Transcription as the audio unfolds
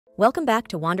Welcome back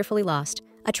to Wanderfully Lost,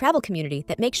 a travel community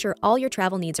that makes sure all your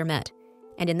travel needs are met.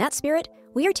 And in that spirit,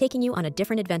 we are taking you on a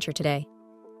different adventure today.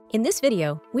 In this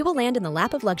video, we will land in the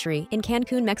lap of luxury in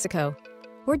Cancun, Mexico.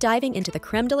 We're diving into the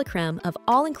creme de la creme of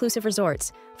all-inclusive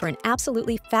resorts for an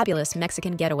absolutely fabulous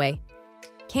Mexican getaway.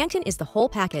 Cancun is the whole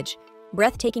package: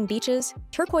 breathtaking beaches,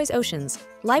 turquoise oceans,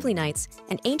 lively nights,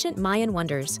 and ancient Mayan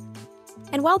wonders.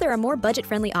 And while there are more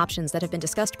budget-friendly options that have been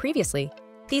discussed previously,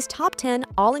 these top 10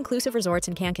 all-inclusive resorts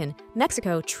in Cancun,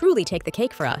 Mexico truly take the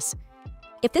cake for us.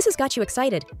 If this has got you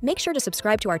excited, make sure to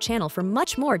subscribe to our channel for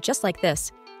much more just like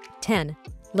this. 10.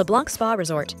 LeBlanc Spa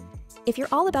Resort. If you're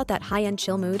all about that high-end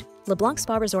chill mood, LeBlanc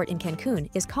Spa Resort in Cancun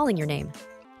is calling your name.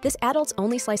 This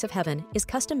adults-only slice of heaven is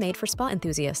custom-made for spa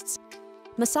enthusiasts.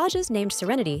 Massages named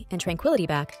Serenity and Tranquility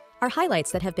Back are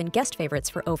highlights that have been guest favorites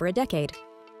for over a decade.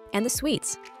 And the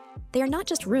suites. They are not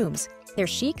just rooms, they're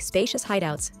chic, spacious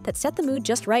hideouts that set the mood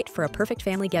just right for a perfect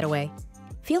family getaway.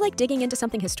 Feel like digging into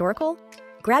something historical?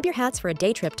 Grab your hats for a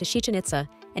day trip to Chichen Itza,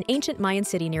 an ancient Mayan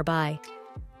city nearby.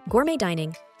 Gourmet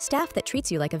dining, staff that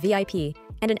treats you like a VIP,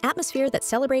 and an atmosphere that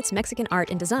celebrates Mexican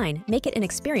art and design make it an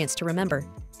experience to remember.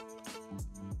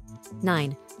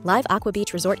 9. Live Aqua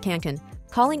Beach Resort Cancun.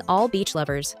 Calling all beach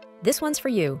lovers. This one's for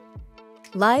you.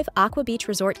 Live Aqua Beach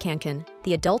Resort Cancun,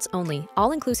 the adults-only,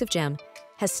 all-inclusive gem,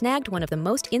 has snagged one of the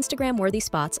most Instagram-worthy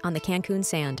spots on the Cancun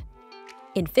sand.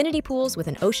 Infinity pools with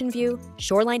an ocean view,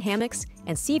 shoreline hammocks,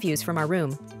 and sea views from our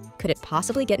room. Could it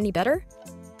possibly get any better?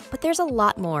 But there's a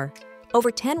lot more.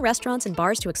 Over 10 restaurants and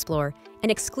bars to explore,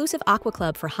 an exclusive aqua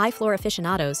club for high-floor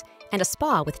aficionados, and a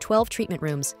spa with 12 treatment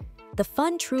rooms. The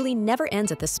fun truly never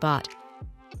ends at this spot.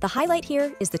 The highlight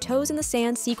here is the Toes in the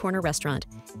Sand Sea Corner restaurant.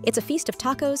 It's a feast of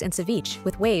tacos and ceviche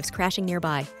with waves crashing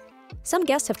nearby. Some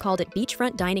guests have called it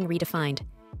beachfront dining redefined.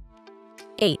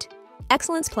 8.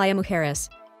 Excellence Playa Mujeres.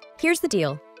 Here's the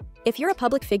deal. If you're a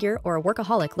public figure or a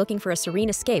workaholic looking for a serene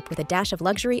escape with a dash of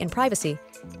luxury and privacy,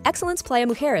 Excellence Playa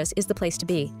Mujeres is the place to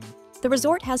be. The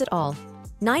resort has it all.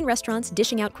 9 restaurants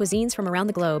dishing out cuisines from around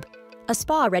the globe, a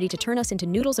spa ready to turn us into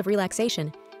noodles of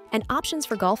relaxation, and options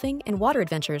for golfing and water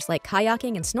adventures like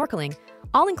kayaking and snorkeling,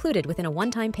 all included within a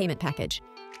one-time payment package.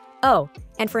 Oh,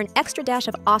 and for an extra dash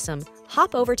of awesome,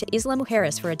 hop over to Isla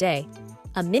Mujeres for a day,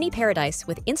 a mini paradise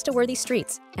with Insta-worthy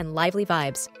streets and lively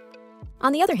vibes.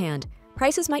 On the other hand,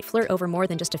 prices might flirt over more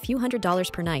than just a few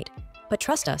 $100s per night, but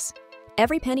trust us,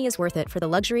 every penny is worth it for the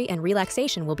luxury and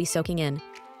relaxation we'll be soaking in.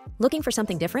 Looking for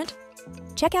something different?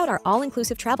 Check out our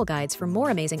all-inclusive travel guides for more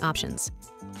amazing options.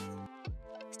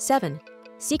 7.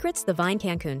 Secrets The Vine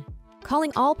Cancun.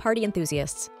 Calling all party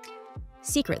enthusiasts.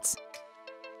 Secrets.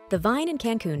 The Vine in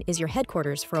Cancun is your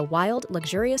headquarters for a wild,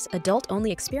 luxurious,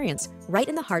 adult-only experience right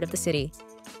in the heart of the city.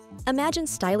 Imagine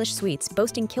stylish suites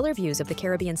boasting killer views of the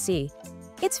Caribbean Sea.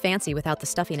 It's fancy without the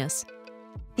stuffiness.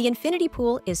 The infinity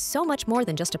pool is so much more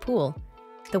than just a pool.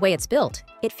 The way it's built,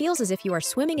 it feels as if you are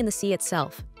swimming in the sea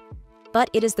itself. But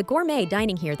it is the gourmet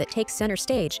dining here that takes center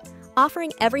stage,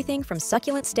 offering everything from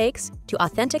succulent steaks to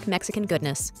authentic Mexican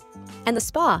goodness. And the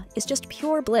spa is just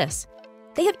pure bliss.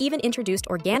 They have even introduced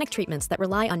organic treatments that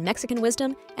rely on Mexican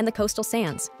wisdom and the coastal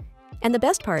sands. And the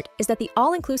best part is that the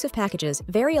all-inclusive packages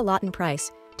vary a lot in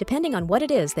price, depending on what it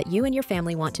is that you and your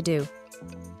family want to do.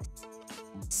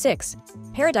 6.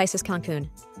 Paradises Cancun.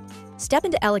 Step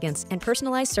into elegance and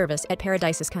personalized service at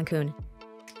Paradises Cancun.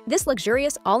 This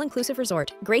luxurious, all-inclusive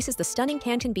resort graces the stunning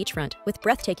Cancun beachfront with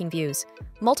breathtaking views,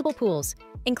 multiple pools,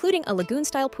 including a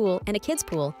lagoon-style pool and a kids'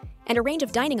 pool, and a range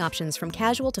of dining options from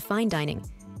casual to fine dining.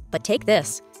 But take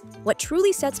this. What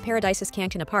truly sets Paradises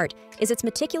Cancun apart is its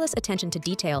meticulous attention to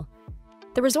detail.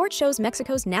 The resort shows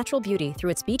Mexico's natural beauty through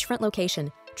its beachfront location,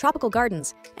 tropical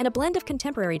gardens, and a blend of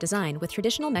contemporary design with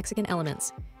traditional Mexican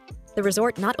elements. The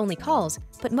resort not only calls,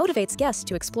 but motivates guests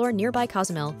to explore nearby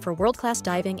Cozumel for world-class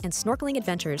diving and snorkeling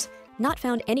adventures not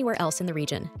found anywhere else in the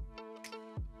region.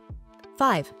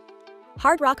 5.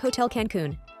 Hard Rock Hotel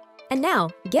Cancun. And now,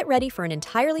 get ready for an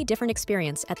entirely different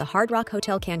experience at the Hard Rock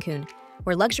Hotel Cancun,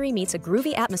 where luxury meets a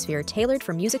groovy atmosphere tailored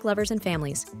for music lovers and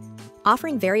families.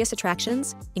 Offering various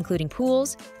attractions, including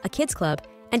pools, a kids club,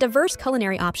 and diverse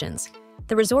culinary options,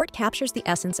 the resort captures the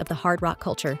essence of the Hard Rock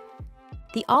culture.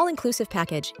 The all-inclusive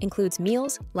package includes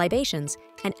meals, libations,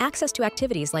 and access to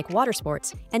activities like water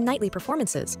sports and nightly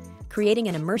performances, creating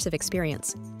an immersive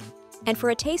experience. And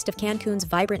for a taste of Cancun's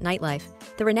vibrant nightlife,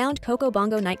 the renowned Coco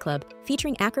Bongo nightclub,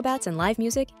 featuring acrobats and live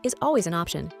music, is always an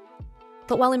option.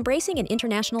 But while embracing an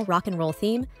international rock and roll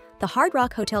theme, the Hard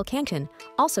Rock Hotel Cancun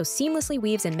also seamlessly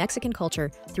weaves in Mexican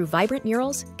culture through vibrant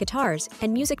murals, guitars,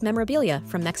 and music memorabilia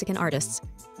from Mexican artists.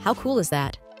 How cool is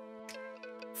that?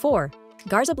 4.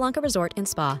 Garza Blanca Resort and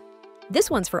Spa. This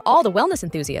one's for all the wellness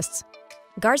enthusiasts.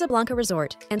 Garza Blanca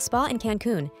Resort and Spa in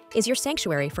Cancun is your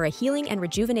sanctuary for a healing and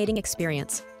rejuvenating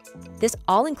experience. This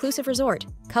all-inclusive resort,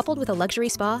 coupled with a luxury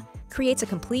spa, creates a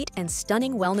complete and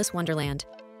stunning wellness wonderland.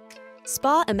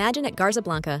 Spa Imagine at Garza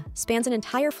Blanca spans an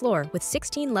entire floor with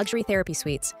 16 luxury therapy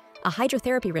suites, a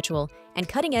hydrotherapy ritual, and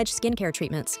cutting-edge skincare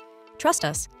treatments. Trust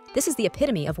us, this is the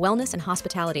epitome of wellness and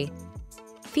hospitality.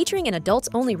 Featuring an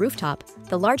adults-only rooftop,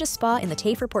 the largest spa in the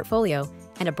Tafer portfolio,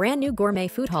 and a brand-new gourmet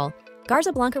food hall,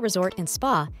 Garza Blanca Resort and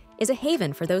Spa is a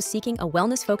haven for those seeking a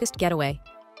wellness-focused getaway.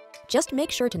 Just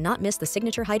make sure to not miss the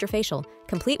signature hydrofacial,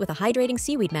 complete with a hydrating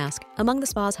seaweed mask, among the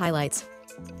spa's highlights.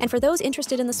 And for those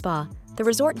interested in the spa, the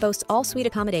resort boasts all-suite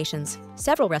accommodations,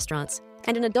 several restaurants,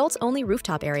 and an adults-only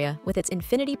rooftop area with its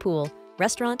infinity pool,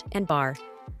 restaurant, and bar.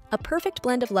 A perfect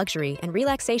blend of luxury and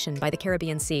relaxation by the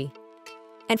Caribbean Sea.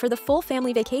 And for the full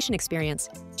family vacation experience,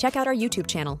 check out our YouTube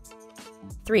channel.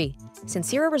 3.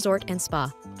 Sincera Resort and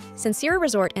Spa. Sincera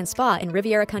Resort and Spa in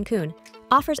Riviera Cancun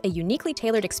offers a uniquely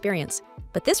tailored experience,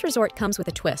 but this resort comes with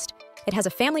a twist. It has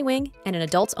a family wing and an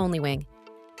adults-only wing.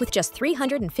 With just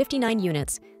 359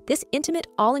 units, this intimate,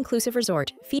 all-inclusive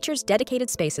resort features dedicated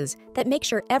spaces that make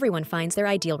sure everyone finds their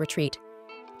ideal retreat.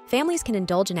 Families can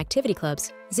indulge in activity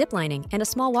clubs, ziplining, and a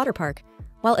small water park,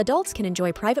 while adults can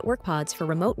enjoy private work pods for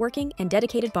remote working and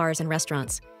dedicated bars and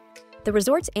restaurants. The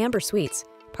resort's Amber Suites,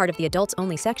 part of the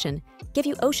adults-only section, give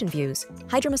you ocean views,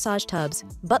 hydromassage tubs,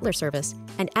 butler service,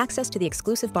 and access to the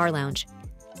exclusive bar lounge.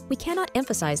 We cannot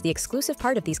emphasize the exclusive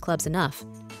part of these clubs enough.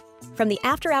 From the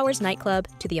after-hours nightclub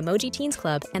to the Emoji Teens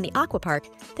Club and the Aqua Park,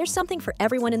 there's something for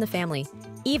everyone in the family,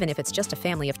 even if it's just a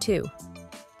family of two.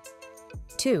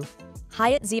 2.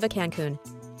 Hyatt Ziva Cancun.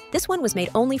 This one was made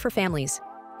only for families.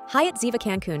 Hyatt Ziva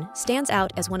Cancun stands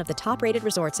out as one of the top-rated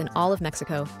resorts in all of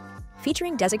Mexico.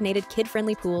 Featuring designated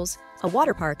kid-friendly pools, a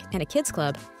water park, and a kids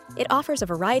club, it offers a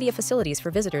variety of facilities for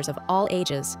visitors of all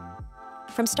ages.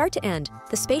 From start to end,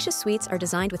 the spacious suites are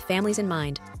designed with families in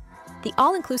mind. The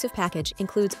all-inclusive package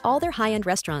includes all their high-end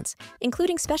restaurants,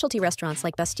 including specialty restaurants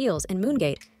like Bastiles and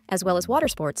Moongate, as well as water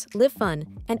sports, live fun,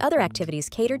 and other activities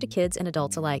catered to kids and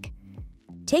adults alike.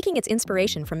 Taking its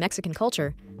inspiration from Mexican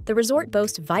culture, the resort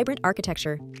boasts vibrant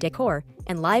architecture, decor,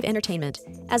 and live entertainment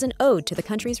as an ode to the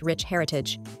country's rich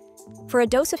heritage. For a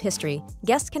dose of history,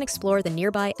 guests can explore the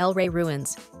nearby El Rey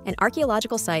ruins, an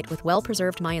archaeological site with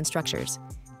well-preserved Mayan structures.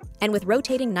 And with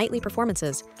rotating nightly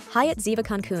performances, Hyatt Ziva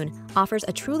Cancun offers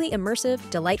a truly immersive,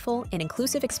 delightful, and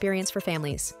inclusive experience for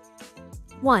families.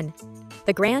 1.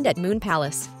 The Grand at Moon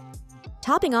Palace.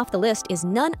 Topping off the list is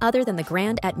none other than the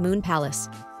Grand at Moon Palace.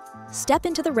 Step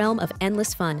into the realm of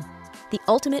endless fun, the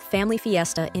ultimate family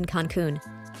fiesta in Cancun.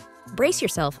 Brace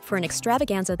yourself for an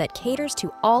extravaganza that caters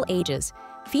to all ages,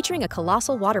 featuring a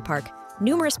colossal water park,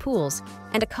 numerous pools,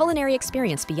 and a culinary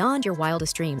experience beyond your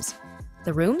wildest dreams.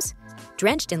 The rooms?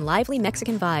 Drenched in lively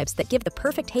Mexican vibes that give the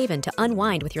perfect haven to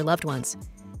unwind with your loved ones.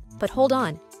 But hold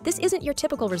on, this isn't your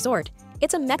typical resort,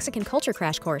 it's a Mexican culture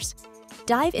crash course.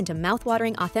 Dive into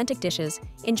mouth-watering authentic dishes,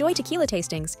 enjoy tequila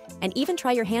tastings, and even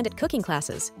try your hand at cooking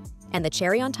classes. And the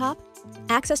cherry on top?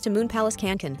 Access to Moon Palace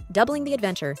Cancun, doubling the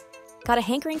adventure. Got a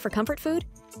hankering for comfort food?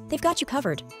 They've got you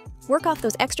covered. Work off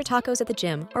those extra tacos at the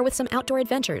gym or with some outdoor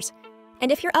adventures.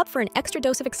 And if you're up for an extra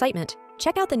dose of excitement,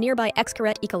 check out the nearby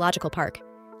Xcaret Ecological Park.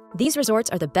 These resorts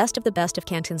are the best of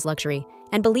Cancun's luxury,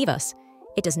 and believe us,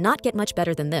 it does not get much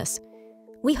better than this.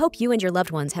 We hope you and your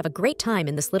loved ones have a great time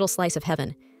in this little slice of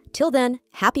heaven. Till then,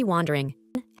 happy wandering.